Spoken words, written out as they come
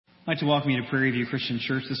I'd like to welcome you to Prairie View Christian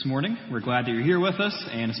Church this morning. We're glad that you're here with us,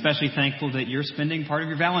 and especially thankful that you're spending part of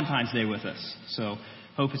your Valentine's Day with us. So,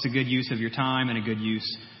 hope it's a good use of your time and a good use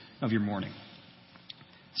of your morning.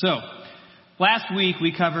 So, last week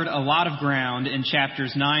we covered a lot of ground in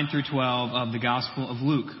chapters 9 through 12 of the Gospel of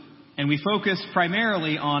Luke, and we focused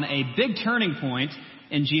primarily on a big turning point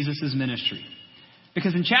in Jesus' ministry.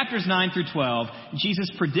 Because in chapters 9 through 12,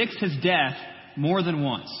 Jesus predicts his death more than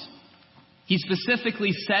once. He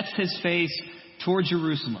specifically sets his face toward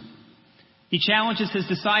Jerusalem. He challenges his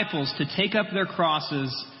disciples to take up their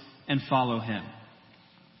crosses and follow him.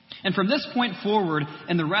 And from this point forward,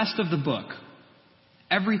 in the rest of the book,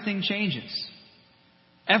 everything changes.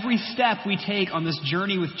 Every step we take on this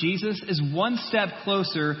journey with Jesus is one step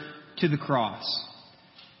closer to the cross.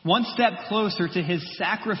 One step closer to his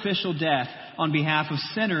sacrificial death on behalf of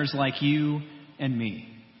sinners like you and me.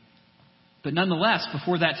 But nonetheless,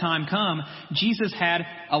 before that time come, Jesus had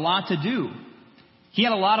a lot to do. He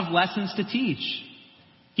had a lot of lessons to teach.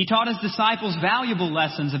 He taught his disciples valuable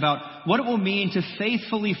lessons about what it will mean to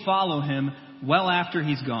faithfully follow him well after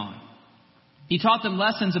he's gone. He taught them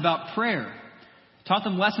lessons about prayer, taught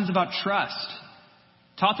them lessons about trust,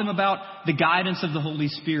 taught them about the guidance of the Holy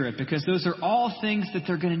Spirit, because those are all things that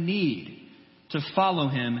they're going to need to follow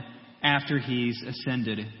him after he's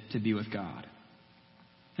ascended to be with God.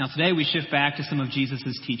 Now today we shift back to some of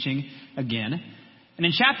Jesus' teaching again. And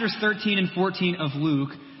in chapters 13 and 14 of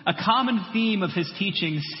Luke, a common theme of his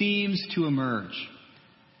teaching seems to emerge.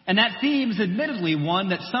 And that theme is admittedly one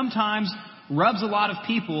that sometimes rubs a lot of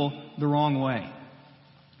people the wrong way.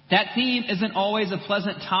 That theme isn't always a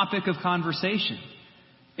pleasant topic of conversation.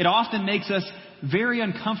 It often makes us very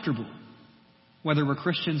uncomfortable, whether we're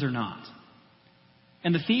Christians or not.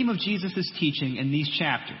 And the theme of Jesus' teaching in these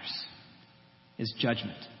chapters is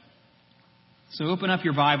judgment. So open up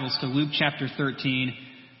your Bibles to Luke chapter 13,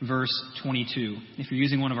 verse 22. If you're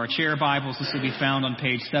using one of our chair Bibles, this will be found on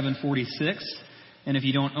page 746. And if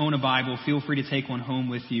you don't own a Bible, feel free to take one home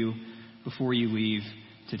with you before you leave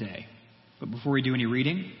today. But before we do any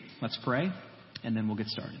reading, let's pray, and then we'll get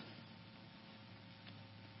started.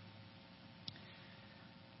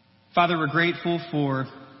 Father, we're grateful for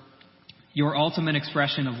your ultimate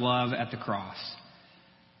expression of love at the cross.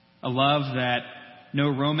 A love that no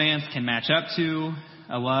romance can match up to.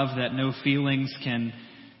 A love that no feelings can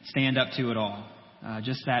stand up to at all.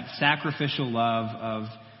 Just that sacrificial love of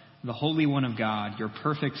the Holy One of God, your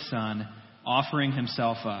perfect Son, offering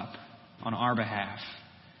himself up on our behalf.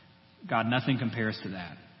 God, nothing compares to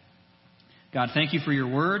that. God, thank you for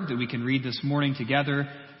your word that we can read this morning together.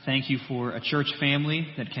 Thank you for a church family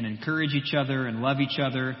that can encourage each other and love each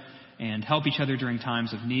other and help each other during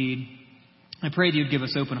times of need. I pray that you'd give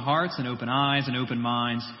us open hearts and open eyes and open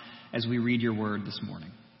minds as we read your word this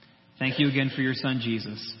morning. Thank you again for your Son,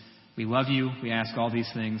 Jesus. We love you. We ask all these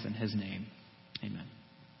things in his name. Amen.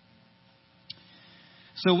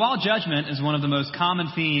 So while judgment is one of the most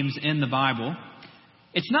common themes in the Bible,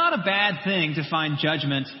 it's not a bad thing to find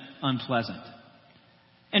judgment unpleasant.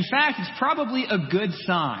 In fact, it's probably a good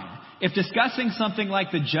sign if discussing something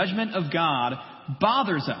like the judgment of God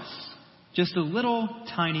bothers us just a little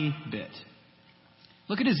tiny bit.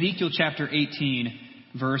 Look at Ezekiel chapter 18,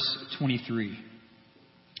 verse 23.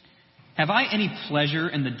 Have I any pleasure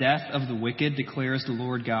in the death of the wicked, declares the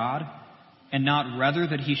Lord God, and not rather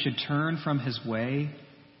that he should turn from his way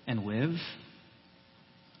and live?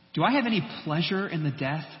 Do I have any pleasure in the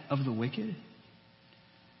death of the wicked?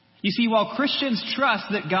 You see, while Christians trust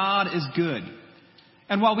that God is good,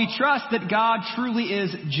 and while we trust that God truly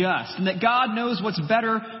is just, and that God knows what's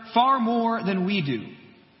better far more than we do,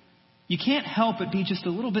 you can't help but be just a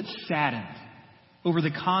little bit saddened over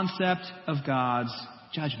the concept of God's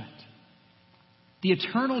judgment. The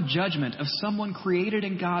eternal judgment of someone created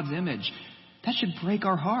in God's image. That should break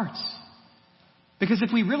our hearts. Because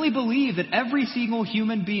if we really believe that every single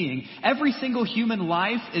human being, every single human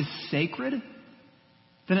life is sacred,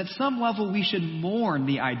 then at some level we should mourn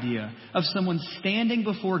the idea of someone standing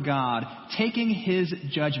before God, taking his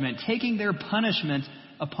judgment, taking their punishment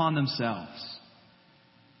upon themselves.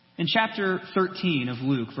 In chapter 13 of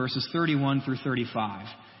Luke, verses 31 through 35,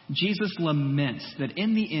 Jesus laments that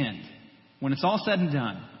in the end, when it's all said and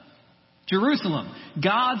done, Jerusalem,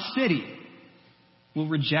 God's city, will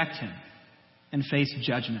reject him and face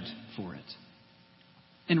judgment for it.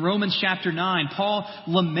 In Romans chapter 9, Paul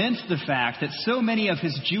laments the fact that so many of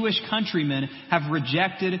his Jewish countrymen have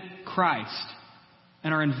rejected Christ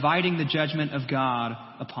and are inviting the judgment of God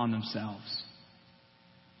upon themselves.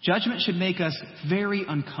 Judgment should make us very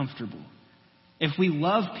uncomfortable if we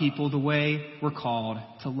love people the way we're called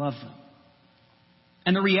to love them.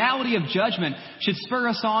 And the reality of judgment should spur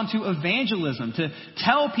us on to evangelism, to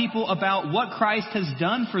tell people about what Christ has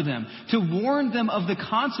done for them, to warn them of the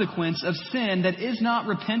consequence of sin that is not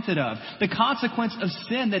repented of, the consequence of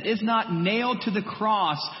sin that is not nailed to the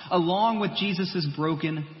cross along with Jesus'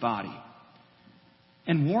 broken body.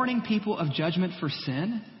 And warning people of judgment for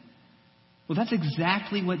sin, well, that's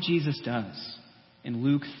exactly what Jesus does in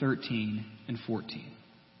Luke 13 and 14.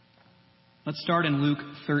 Let's start in Luke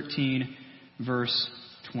 13, verse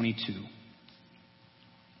 22.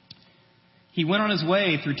 He went on his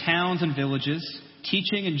way through towns and villages,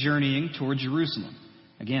 teaching and journeying toward Jerusalem.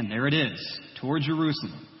 Again, there it is, toward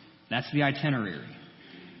Jerusalem. That's the itinerary.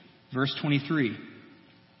 Verse 23.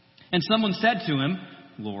 And someone said to him,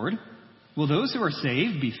 Lord, will those who are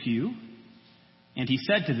saved be few? And he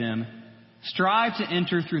said to them, strive to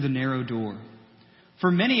enter through the narrow door.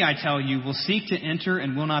 For many, I tell you, will seek to enter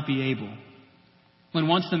and will not be able. When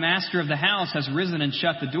once the master of the house has risen and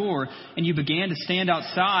shut the door, and you began to stand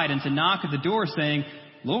outside and to knock at the door, saying,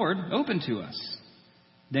 Lord, open to us.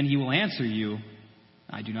 Then he will answer you,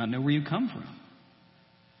 I do not know where you come from.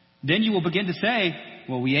 Then you will begin to say,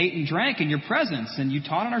 well, we ate and drank in your presence, and you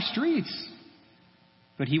taught on our streets.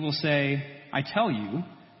 But he will say, I tell you,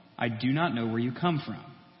 I do not know where you come from.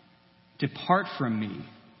 Depart from me,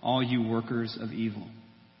 all you workers of evil.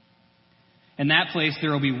 In that place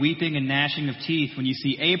there will be weeping and gnashing of teeth when you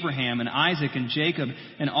see Abraham and Isaac and Jacob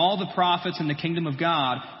and all the prophets in the kingdom of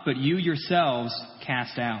God, but you yourselves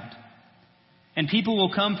cast out. And people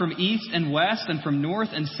will come from east and west and from north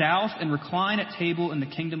and south and recline at table in the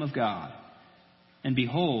kingdom of God. And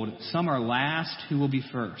behold, some are last who will be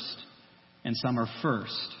first, and some are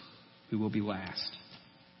first who will be last.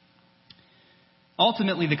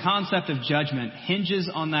 Ultimately, the concept of judgment hinges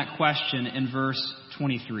on that question in verse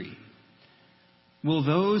 23. Will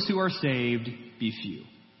those who are saved be few?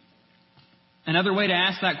 Another way to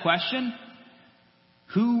ask that question,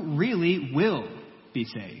 who really will be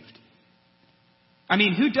saved? I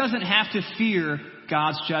mean, who doesn't have to fear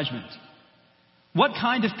God's judgment? What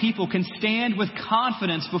kind of people can stand with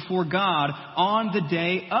confidence before God on the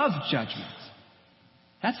day of judgment?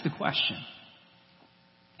 That's the question.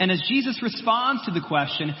 And as Jesus responds to the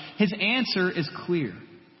question, his answer is clear.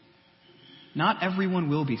 Not everyone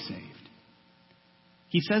will be saved.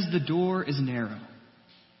 He says the door is narrow.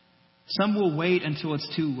 Some will wait until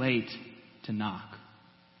it's too late to knock.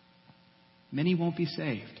 Many won't be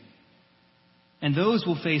saved. And those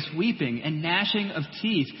will face weeping and gnashing of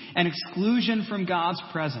teeth and exclusion from God's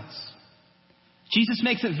presence. Jesus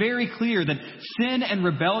makes it very clear that sin and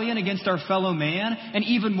rebellion against our fellow man, and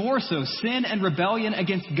even more so, sin and rebellion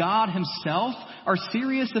against God himself, are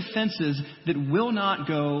serious offenses that will not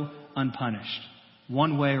go unpunished,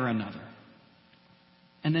 one way or another.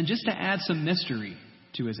 And then just to add some mystery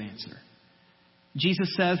to his answer,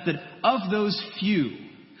 Jesus says that of those few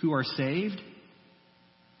who are saved,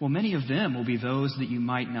 well, many of them will be those that you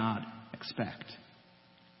might not expect.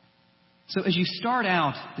 So as you start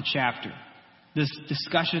out the chapter, this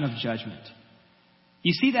discussion of judgment,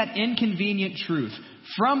 you see that inconvenient truth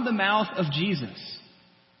from the mouth of Jesus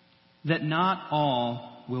that not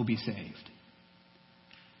all will be saved.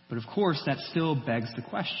 But of course, that still begs the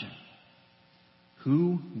question,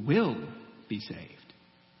 who will be saved?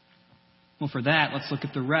 Well, for that, let's look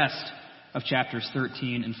at the rest of chapters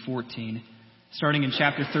 13 and 14, starting in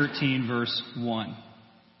chapter 13, verse 1.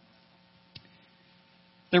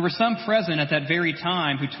 There were some present at that very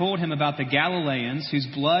time who told him about the Galileans whose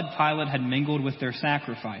blood Pilate had mingled with their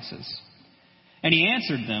sacrifices. And he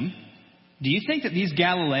answered them, do you think that these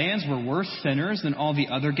Galileans were worse sinners than all the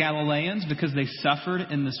other Galileans because they suffered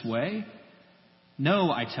in this way?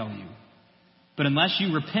 No, I tell you. But unless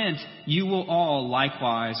you repent, you will all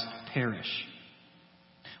likewise perish.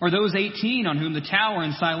 Or those 18 on whom the tower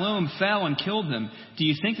in Siloam fell and killed them, do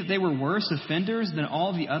you think that they were worse offenders than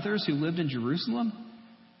all the others who lived in Jerusalem?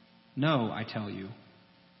 No, I tell you.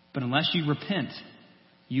 But unless you repent,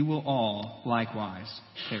 you will all likewise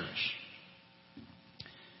perish.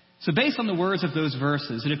 So based on the words of those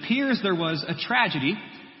verses, it appears there was a tragedy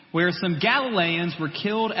where some Galileans were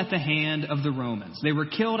killed at the hand of the Romans. They were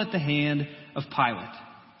killed at the hand of Pilate.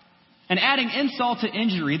 And adding insult to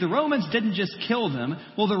injury, the Romans didn't just kill them.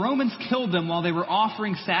 Well, the Romans killed them while they were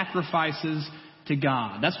offering sacrifices to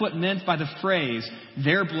God. That's what meant by the phrase,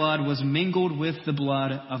 their blood was mingled with the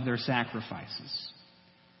blood of their sacrifices.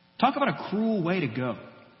 Talk about a cruel way to go.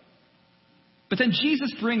 But then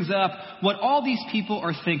Jesus brings up what all these people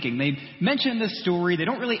are thinking. They mention this story. They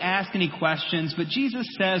don't really ask any questions, but Jesus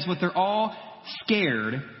says what they're all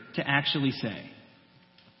scared to actually say.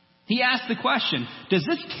 He asks the question, does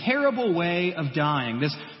this terrible way of dying,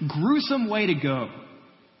 this gruesome way to go,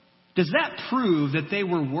 does that prove that they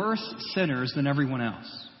were worse sinners than everyone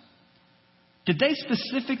else? Did they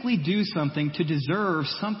specifically do something to deserve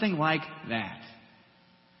something like that?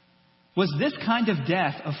 Was this kind of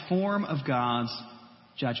death a form of God's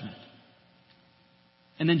judgment?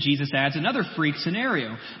 And then Jesus adds another freak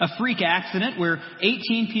scenario, a freak accident where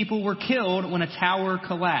 18 people were killed when a tower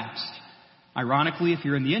collapsed. Ironically, if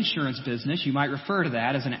you're in the insurance business, you might refer to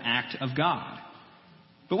that as an act of God.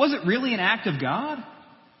 But was it really an act of God?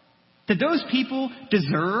 Did those people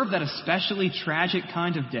deserve that especially tragic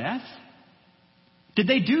kind of death? Did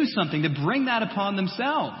they do something to bring that upon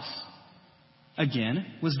themselves? Again,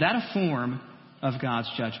 was that a form of God's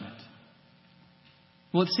judgment?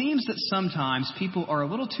 Well, it seems that sometimes people are a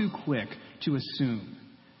little too quick to assume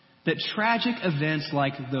that tragic events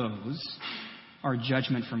like those are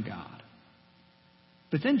judgment from God.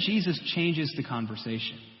 But then Jesus changes the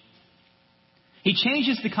conversation. He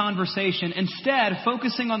changes the conversation, instead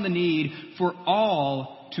focusing on the need for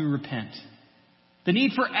all to repent. The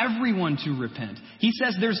need for everyone to repent. He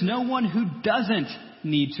says there's no one who doesn't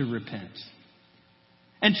need to repent.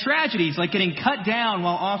 And tragedies like getting cut down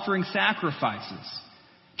while offering sacrifices,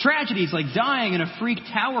 tragedies like dying in a freak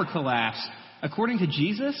tower collapse, according to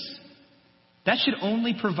Jesus, that should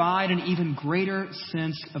only provide an even greater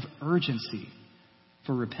sense of urgency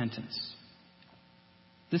for repentance.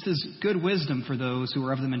 This is good wisdom for those who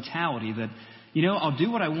are of the mentality that, I'll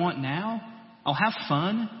do what I want now, I'll have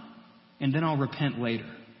fun, and then I'll repent later.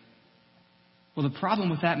 Well, the problem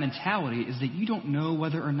with that mentality is that you don't know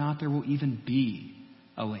whether or not there will even be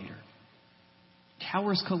a later.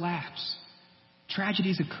 Towers collapse.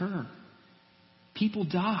 Tragedies occur. People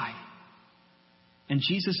die. And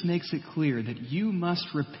Jesus makes it clear that you must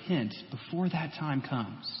repent before that time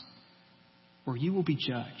comes, or you will be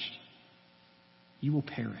judged. You will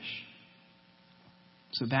perish.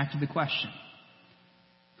 So back to the question.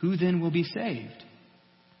 Who then will be saved?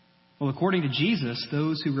 Well, according to Jesus,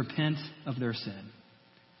 those who repent of their sin.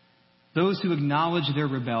 Those who acknowledge their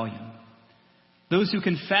rebellion. Those who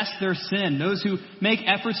confess their sin. Those who make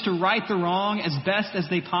efforts to right the wrong as best as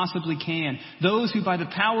they possibly can. Those who by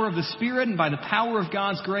the power of the Spirit and by the power of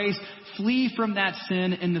God's grace flee from that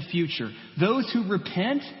sin in the future. Those who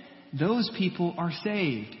repent, those people are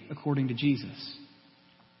saved, according to Jesus.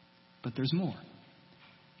 But there's more.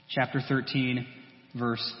 Chapter 13,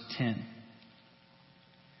 verse 10.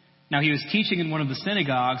 Now he was teaching in one of the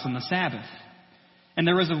synagogues on the Sabbath. And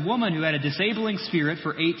there was a woman who had a disabling spirit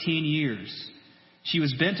for 18 years. She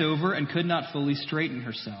was bent over and could not fully straighten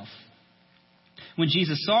herself. When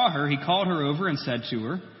Jesus saw her, he called her over and said to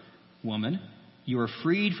her, "Woman, you are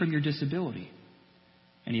freed from your disability."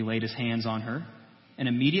 And he laid his hands on her, and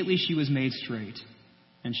immediately she was made straight,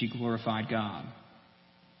 and she glorified God.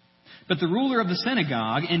 But the ruler of the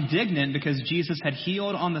synagogue, indignant because Jesus had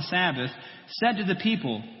healed on the Sabbath, said to the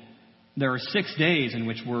people, "There are 6 days in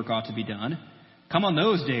which work ought to be done. Come on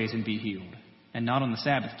those days and be healed, and not on the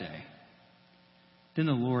Sabbath day." Then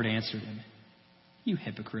the Lord answered him, "You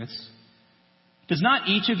hypocrites! Does not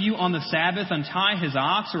each of you on the Sabbath untie his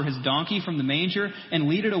ox or his donkey from the manger and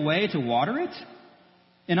lead it away to water it?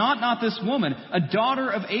 And ought not this woman, a daughter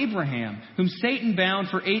of Abraham, whom Satan bound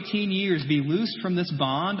for 18 years, be loosed from this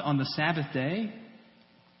bond on the Sabbath day?"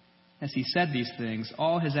 As he said these things,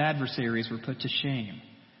 all his adversaries were put to shame,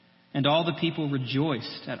 and all the people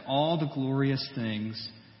rejoiced at all the glorious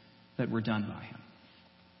things that were done by him.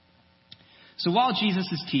 So while Jesus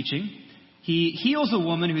is teaching, he heals a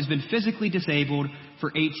woman who's been physically disabled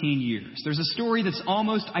for 18 years. There's a story that's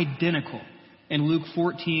almost identical in Luke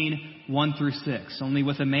 14, 1 through 6, only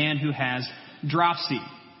with a man who has dropsy,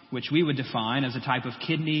 which we would define as a type of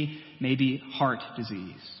kidney, maybe heart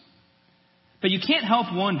disease. But you can't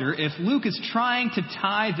help wonder if Luke is trying to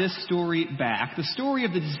tie this story back, the story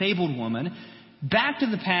of the disabled woman, back to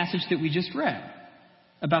the passage that we just read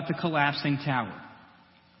about the collapsing tower.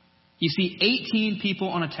 You see 18 people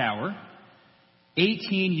on a tower,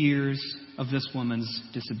 18 years of this woman's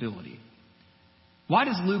disability. Why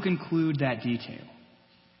does Luke include that detail?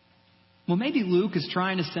 Well, maybe Luke is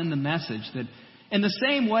trying to send the message that in the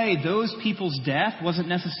same way those people's death wasn't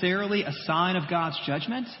necessarily a sign of God's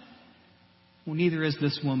judgment, well, neither is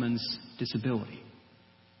this woman's disability.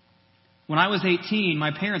 When I was 18, my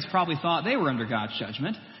parents probably thought they were under God's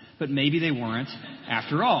judgment, but maybe they weren't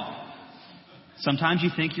after all. Sometimes you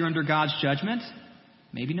think you're under God's judgment,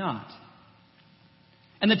 maybe not.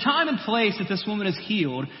 And the time and place that this woman is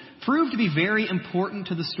healed proved to be very important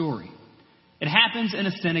to the story. It happens in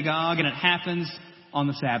a synagogue, and it happens on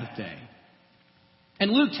the Sabbath day.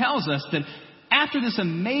 And Luke tells us that after this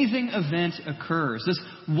amazing event occurs, this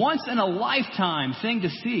once-in-a-lifetime thing to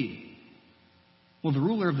see, Well, the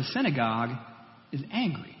ruler of the synagogue is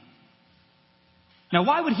angry. Now,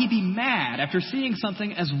 why would he be mad after seeing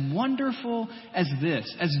something as wonderful as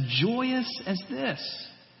this, as joyous as this?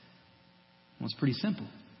 Well, it's pretty simple.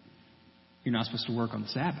 You're not supposed to work on the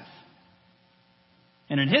Sabbath.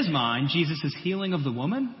 And in his mind, Jesus' healing of the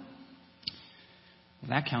woman, well,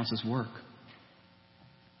 that counts as work.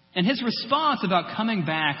 And his response about coming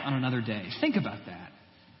back on another day, think about that.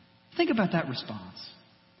 Think about that response.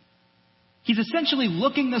 He's essentially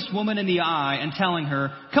looking this woman in the eye and telling her,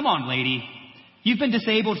 come on, lady, you've been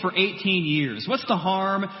disabled for 18 years. What's the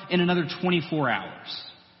harm in another 24 hours?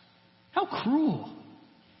 How cruel.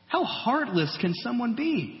 How heartless can someone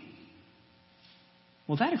be?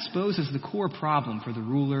 Well, that exposes the core problem for the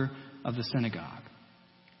ruler of the synagogue.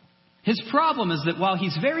 His problem is that while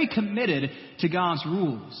he's very committed to God's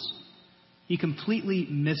rules, he completely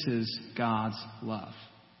misses God's love.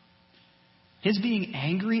 His being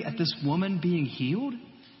angry at this woman being healed,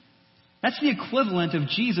 that's the equivalent of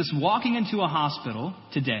Jesus walking into a hospital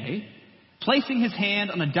today, placing his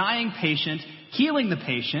hand on a dying patient, healing the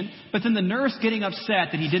patient, but then the nurse getting upset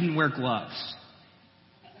that he didn't wear gloves.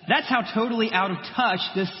 That's how totally out of touch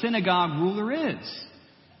this synagogue ruler is.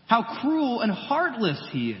 How cruel and heartless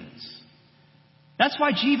he is. That's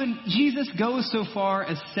why Jesus goes so far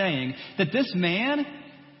as saying that this man,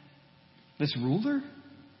 this ruler,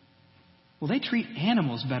 well, they treat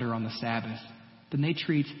animals better on the Sabbath than they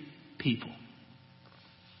treat people.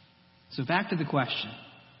 So back to the question.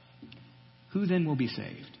 Who then will be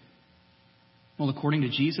saved? Well, according to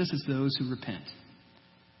Jesus, it's those who repent.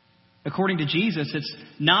 According to Jesus, it's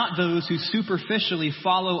not those who superficially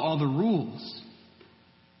follow all the rules.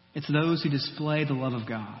 It's those who display the love of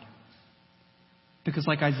God. Because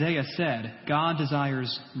like Isaiah said, God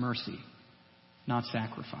desires mercy, not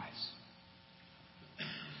sacrifice.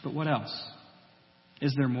 But what else?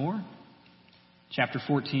 Is there more? Chapter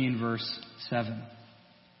 14, verse 7.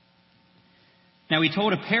 Now he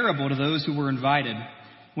told a parable to those who were invited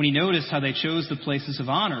when he noticed how they chose the places of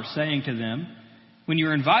honor, saying to them, when you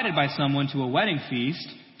are invited by someone to a wedding feast,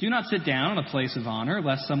 do not sit down on a place of honor,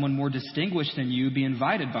 lest someone more distinguished than you be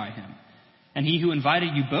invited by him. And he who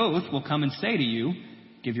invited you both will come and say to you,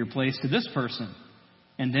 give your place to this person.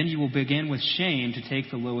 And then you will begin with shame to take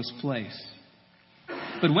the lowest place.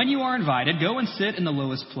 But when you are invited, go and sit in the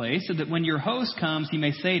lowest place, so that when your host comes, he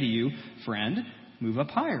may say to you, friend, move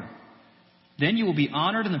up higher. Then you will be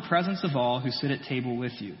honored in the presence of all who sit at table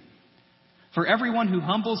with you. For everyone who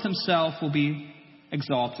humbles himself will be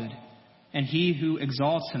exalted, and he who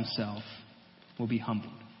exalts himself will be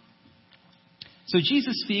humbled. So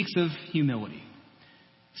Jesus speaks of humility.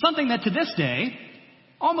 Something that to this day,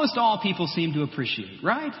 almost all people seem to appreciate,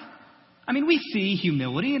 right? I mean, we see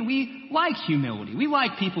humility and we like humility. We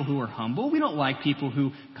like people who are humble. We don't like people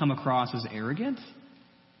who come across as arrogant.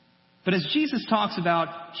 But as Jesus talks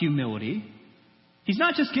about humility, he's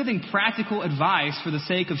not just giving practical advice for the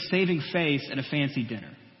sake of saving face at a fancy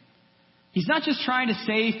dinner. He's not just trying to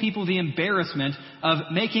save people the embarrassment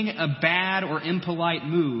of making a bad or impolite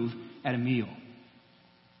move at a meal.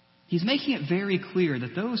 He's making it very clear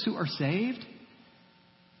that those who are saved,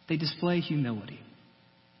 they display humility.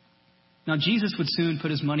 Now, Jesus would soon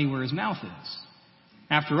put his money where his mouth is.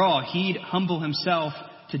 After all, he'd humble himself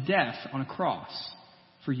to death on a cross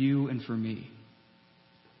for you and for me.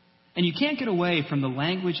 And you can't get away from the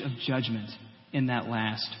language of judgment in that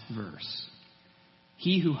last verse.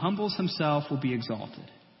 He who humbles himself will be exalted,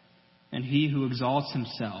 and he who exalts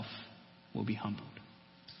himself will be humbled.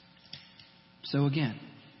 So again,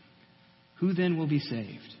 who then will be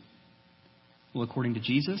saved? Well, according to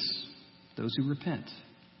Jesus, those who repent.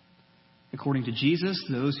 According to Jesus,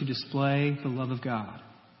 those who display the love of God.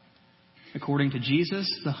 According to Jesus,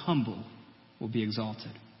 the humble will be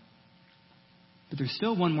exalted. But there's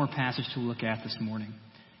still one more passage to look at this morning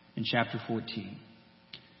in chapter 14,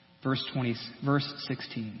 verse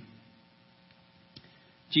 16.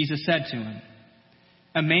 Jesus said to him,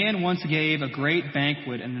 a man once gave a great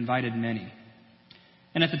banquet and invited many.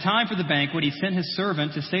 And at the time for the banquet, he sent his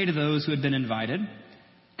servant to say to those who had been invited,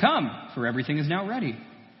 come, for everything is now ready.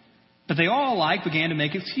 But they all alike began to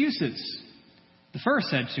make excuses. The first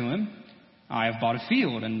said to him, I have bought a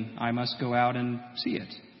field, and I must go out and see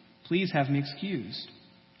it. Please have me excused.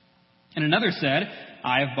 And another said,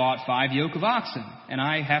 I have bought 5 yoke of oxen, and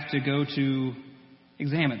I have to go to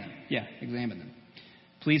examine them. Examine them.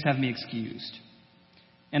 Please have me excused.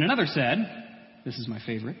 And another said, this is my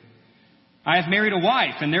favorite, I have married a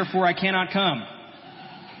wife, and therefore I cannot come.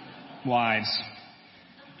 Wives.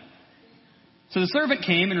 So the servant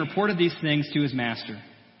came and reported these things to his master.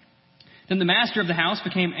 Then the master of the house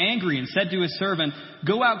became angry and said to his servant,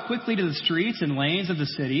 'Go out quickly to the streets and lanes of the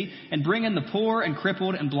city and bring in the poor and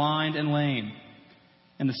crippled and blind and lame.'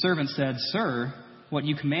 And the servant said, 'Sir, what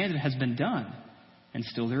you commanded has been done, and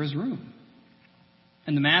still there is room.'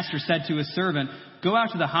 And the master said to his servant, 'Go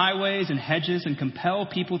out to the highways and hedges and compel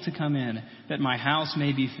people to come in, that my house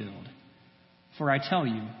may be filled. For I tell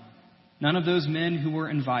you, none of those men who were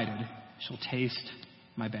invited shall taste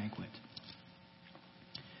my banquet.'"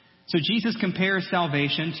 So Jesus compares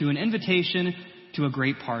salvation to an invitation to a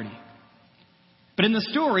great party. But in the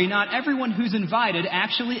story, not everyone who's invited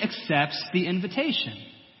actually accepts the invitation.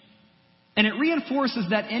 And it reinforces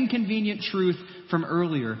that inconvenient truth from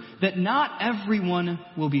earlier, that not everyone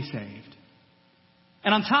will be saved.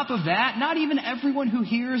 And on top of that, not even everyone who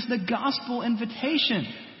hears the gospel invitation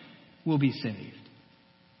will be saved.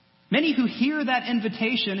 Many who hear that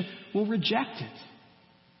invitation will reject it.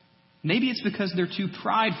 Maybe it's because they're too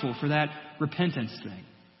prideful for that repentance thing.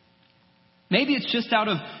 Maybe it's just out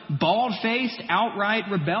of bald-faced, outright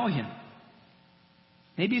rebellion.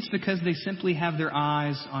 Maybe it's because they simply have their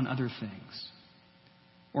eyes on other things.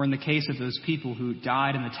 Or in the case of those people who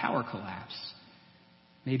died in the tower collapse,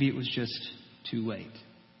 maybe it was just too late.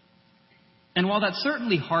 And while that's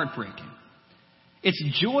certainly heartbreaking, it's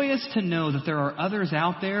joyous to know that there are others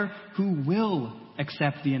out there who will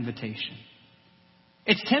accept the invitation.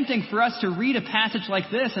 It's tempting for us to read a passage like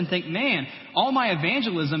this and think, man, all my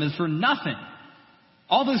evangelism is for nothing.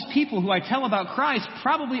 All those people who I tell about Christ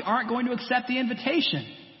probably aren't going to accept the invitation.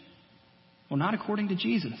 Well, not according to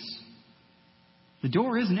Jesus. The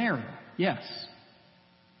door is narrow, yes,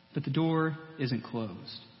 but the door isn't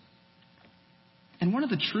closed. And one of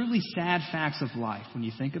the truly sad facts of life, when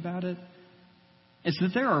you think about it, is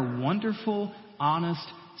that there are wonderful,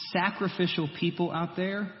 honest, sacrificial people out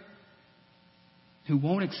there who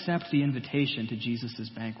won't accept the invitation to Jesus'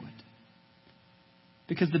 banquet.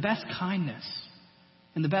 Because the best kindness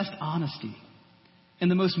and the best honesty and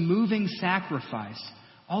the most moving sacrifice,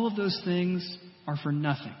 all of those things are for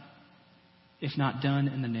nothing if not done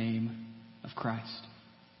in the name of Christ.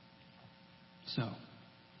 So,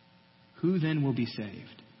 who then will be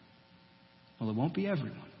saved? Well, it won't be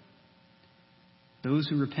everyone. Those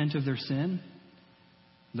who repent of their sin,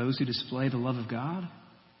 those who display the love of God,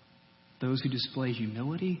 those who display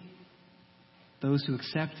humility, those who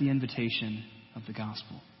accept the invitation of the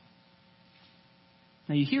gospel.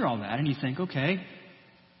 Now you hear all that and you think, okay,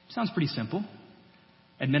 sounds pretty simple.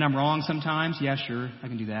 Admit I'm wrong sometimes? Yeah, sure, I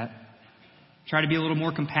can do that. Try to be a little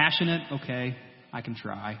more compassionate? Okay, I can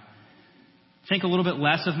try. Think a little bit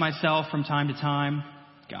less of myself from time to time?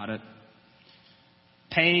 Got it.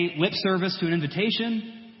 Pay lip service to an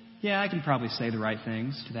invitation? Yeah, I can probably say the right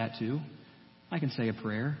things to that too. I can say a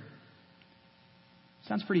prayer.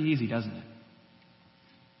 Sounds pretty easy, doesn't it?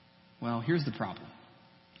 Well, here's the problem.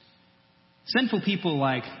 Sinful people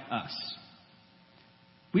like us,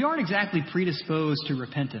 we aren't exactly predisposed to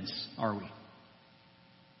repentance, are we?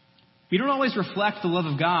 We don't always reflect the love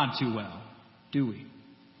of God too well, do we?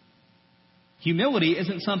 Humility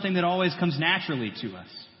isn't something that always comes naturally to us,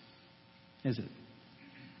 is it?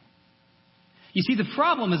 You see, the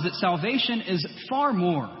problem is that salvation is far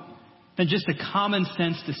more than just a common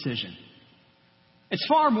sense decision. It's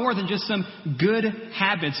far more than just some good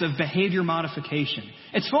habits of behavior modification.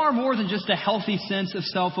 It's far more than just a healthy sense of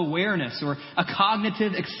self-awareness or a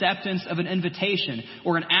cognitive acceptance of an invitation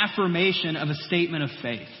or an affirmation of a statement of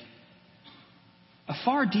faith. A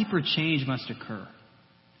far deeper change must occur.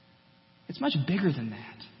 It's much bigger than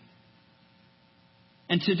that.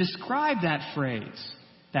 And to describe that phrase,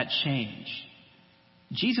 that change,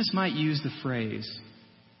 Jesus might use the phrase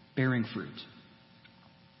bearing fruit.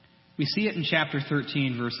 We see it in chapter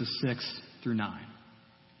 13, verses 6 through 9.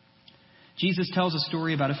 Jesus tells a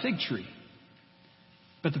story about a fig tree.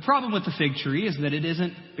 But the problem with the fig tree is that it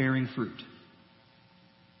isn't bearing fruit.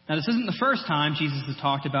 Now, this isn't the first time Jesus has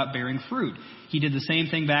talked about bearing fruit. He did the same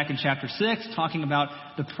thing back in chapter 6, talking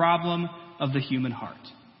about the problem of the human heart.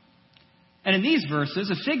 And in these verses,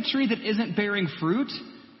 a fig tree that isn't bearing fruit,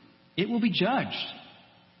 it will be judged.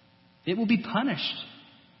 It will be punished.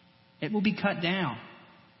 It will be cut down.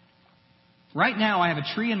 Right now, I have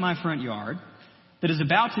a tree in my front yard that is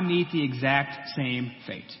about to meet the exact same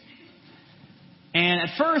fate. And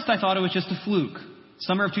at first, I thought it was just a fluke.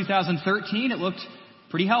 Summer of 2013, it looked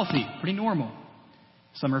pretty healthy, pretty normal.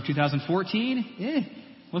 Summer of 2014,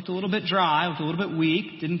 looked a little bit dry, looked a little bit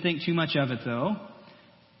weak. Didn't think too much of it, though.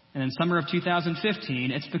 And in summer of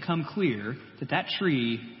 2015, it's become clear that that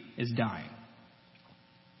tree is dying.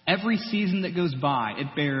 Every season that goes by, it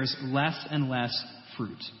bears less and less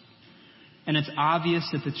fruit. And it's obvious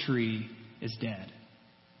that the tree is dead.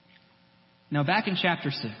 Now, back in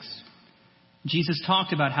chapter 6, Jesus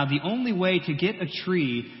talked about how the only way to get a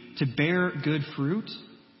tree to bear good fruit,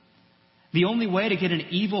 the only way to get an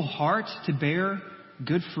evil heart to bear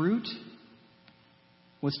good fruit,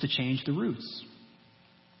 was to change the roots.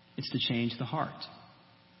 It's to change the heart.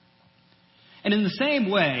 And in the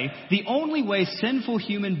same way, the only way sinful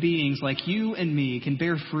human beings like you and me can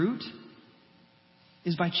bear fruit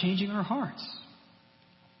is by changing our hearts.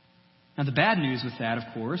 Now, the bad news with that, of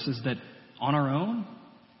course, is that on our own,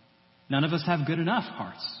 none of us have good enough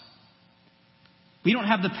hearts. We don't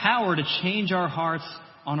have the power to change our hearts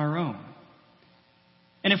on our own.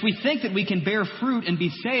 And if we think that we can bear fruit and be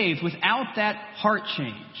saved without that heart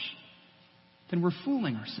change, then we're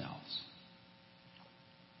fooling ourselves.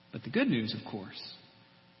 But the good news, of course,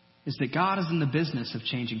 is that God is in the business of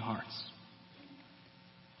changing hearts.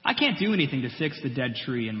 I can't do anything to fix the dead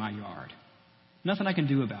tree in my yard. Nothing I can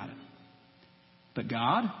do about it. But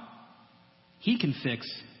God, He can fix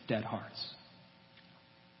dead hearts.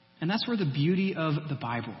 And that's where the beauty of the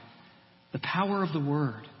Bible, the power of the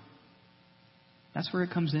Word, that's where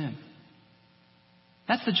it comes in.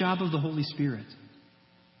 That's the job of the Holy Spirit.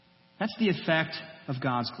 That's the effect of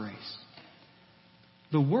God's grace.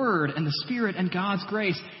 The Word and the Spirit and God's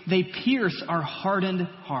grace, they pierce our hardened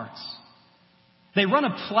hearts. They run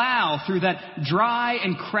a plow through that dry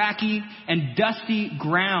and cracky and dusty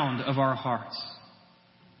ground of our hearts.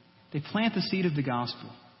 They plant the seed of the gospel.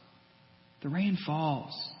 The rain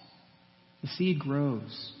falls. The seed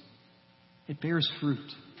grows. It bears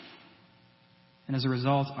fruit. And as a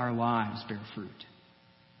result, our lives bear fruit.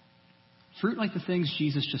 Fruit like the things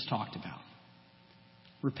Jesus just talked about.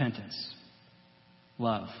 Repentance,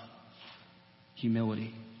 love,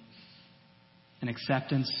 humility, and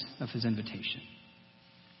acceptance of His invitation.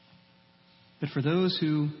 But for those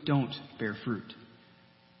who don't bear fruit,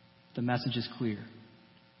 the message is clear.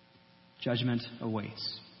 Judgment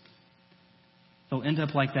awaits. They'll end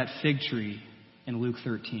up like that fig tree in Luke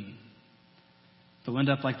 13. They'll end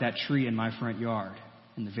up like that tree in my front yard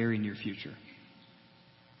in the very near future.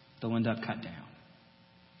 They'll end up cut down.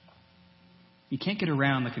 You can't get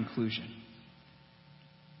around the conclusion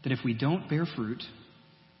that if we don't bear fruit,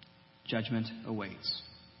 judgment awaits.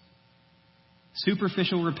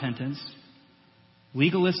 Superficial repentance,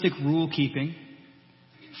 legalistic rule-keeping,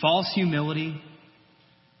 false humility,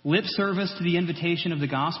 lip service to the invitation of the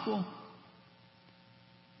gospel,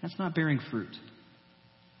 that's not bearing fruit.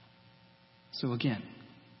 So again,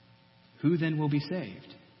 who then will be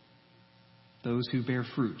saved? Those who bear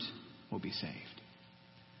fruit will be saved.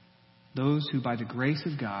 Those who, by the grace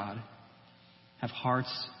of God, have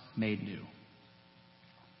hearts made new.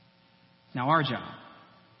 Now, our job,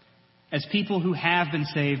 as people who have been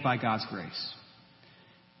saved by God's grace,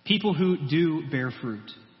 people who do bear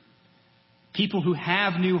fruit, people who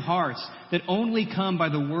have new hearts that only come by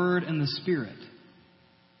the Word and the Spirit,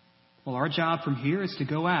 well, our job from here is to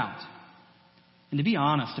go out and to be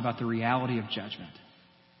honest about the reality of judgment,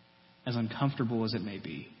 as uncomfortable as it may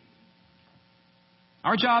be.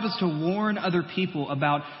 Our job is to warn other people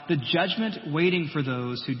about the judgment waiting for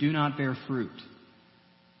those who do not bear fruit,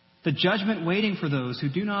 the judgment waiting for those who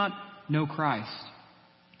do not know Christ,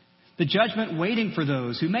 the judgment waiting for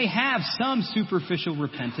those who may have some superficial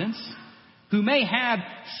repentance, who may have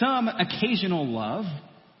some occasional love,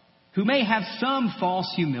 who may have some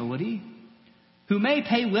false humility, who may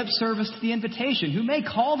pay lip service to the invitation, who may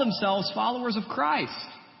call themselves followers of Christ.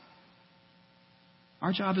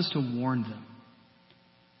 Our job is to warn them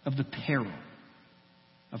of the peril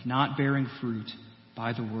of not bearing fruit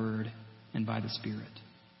by the Word and by the Spirit.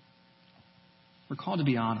 We're called to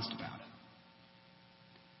be honest about it.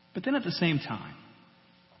 But then at the same time,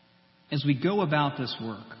 as we go about this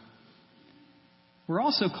work, we're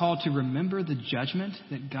also called to remember the judgment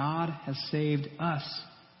that God has saved us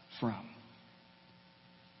from.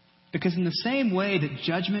 Because in the same way that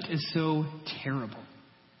judgment is so terrible,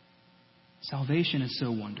 salvation is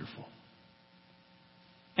so wonderful.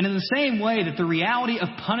 And in the same way that the reality of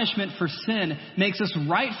punishment for sin makes us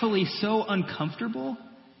rightfully so uncomfortable,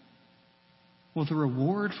 well, the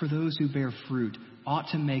reward for those who bear fruit ought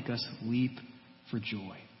to make us leap for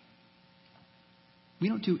joy. We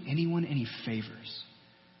don't do anyone any favors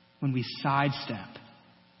when we sidestep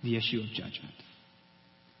the issue of judgment.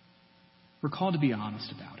 We're called to be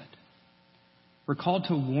honest about it. We're called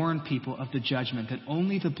to warn people of the judgment that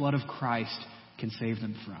only the blood of Christ can save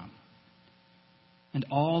them from. And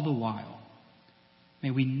all the while,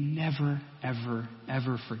 may we never, ever,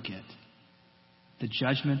 ever forget the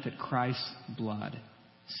judgment that Christ's blood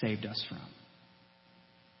saved us from.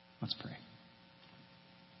 Let's pray.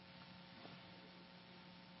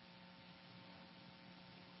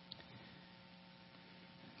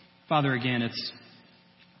 Father, again, it's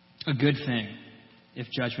a good thing if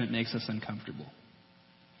judgment makes us uncomfortable.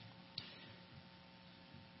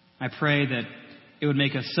 I pray that it would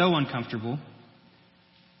make us so uncomfortable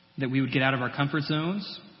that we would get out of our comfort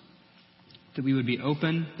zones, that we would be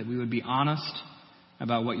open, that we would be honest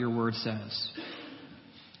about what your word says,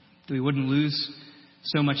 that we wouldn't lose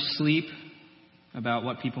so much sleep about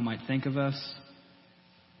what people might think of us.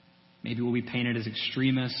 Maybe we'll be painted as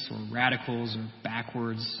extremists or radicals or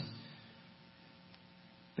backwards.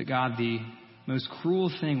 But God, the most cruel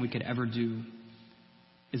thing we could ever do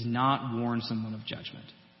is not warn someone of judgment.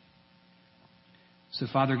 So,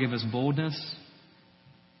 Father, give us boldness.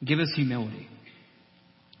 Give us humility.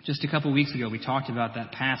 Just a couple weeks ago, we talked about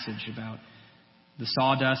that passage about the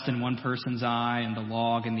sawdust in one person's eye and the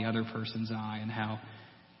log in the other person's eye, and how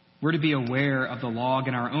we're to be aware of the log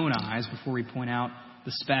in our own eyes before we point out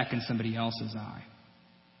the speck in somebody else's eye.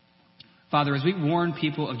 Father, as we warn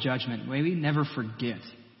people of judgment, may we never forget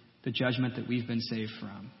the judgment that we've been saved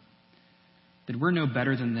from, that we're no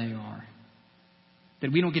better than they are,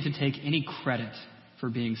 that we don't get to take any credit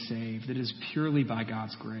for being saved, that it is purely by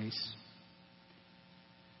God's grace.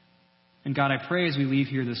 And God, I pray as we leave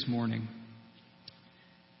here this morning,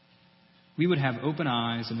 we would have open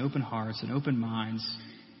eyes and open hearts and open minds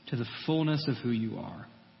to the fullness of who you are.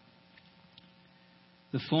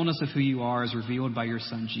 The fullness of who you are is revealed by your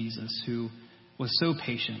Son Jesus, who was so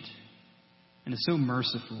patient and is so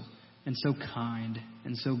merciful and so kind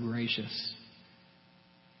and so gracious,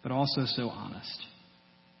 but also so honest,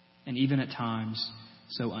 and even at times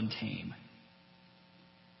so untamed.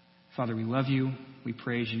 Father, we love you. We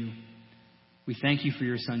praise you. We thank you for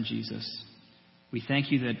your Son Jesus. We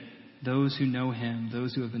thank you that those who know him,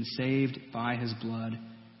 those who have been saved by his blood,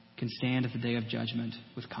 can stand at the day of judgment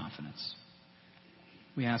with confidence.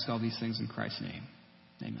 We ask all these things in Christ's name.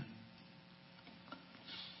 Amen.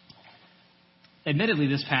 Admittedly,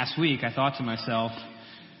 this past week, I thought to myself,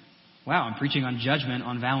 wow, I'm preaching on judgment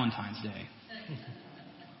on Valentine's Day.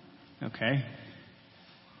 Okay.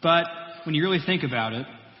 But when you really think about it,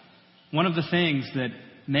 one of the things that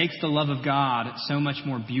makes the love of God so much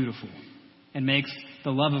more beautiful and makes the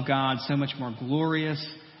love of God so much more glorious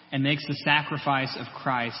and makes the sacrifice of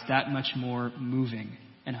Christ that much more moving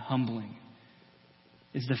and humbling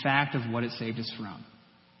is the fact of what it saved us from.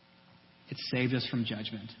 It saved us from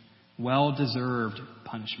judgment, well-deserved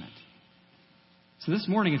punishment. So this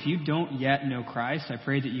morning, if you don't yet know Christ, I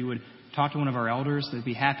pray that you would talk to one of our elders. They'd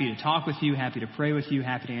be happy to talk with you, happy to pray with you,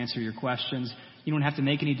 happy to answer your questions. You don't have to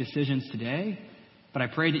make any decisions today, but I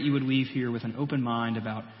pray that you would leave here with an open mind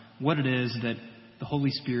about what it is that the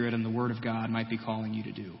Holy Spirit and the Word of God might be calling you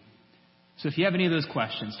to do. So if you have any of those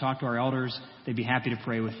questions, talk to our elders. They'd be happy to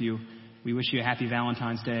pray with you. We wish you a happy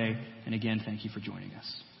Valentine's Day. And again, thank you for joining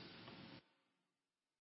us.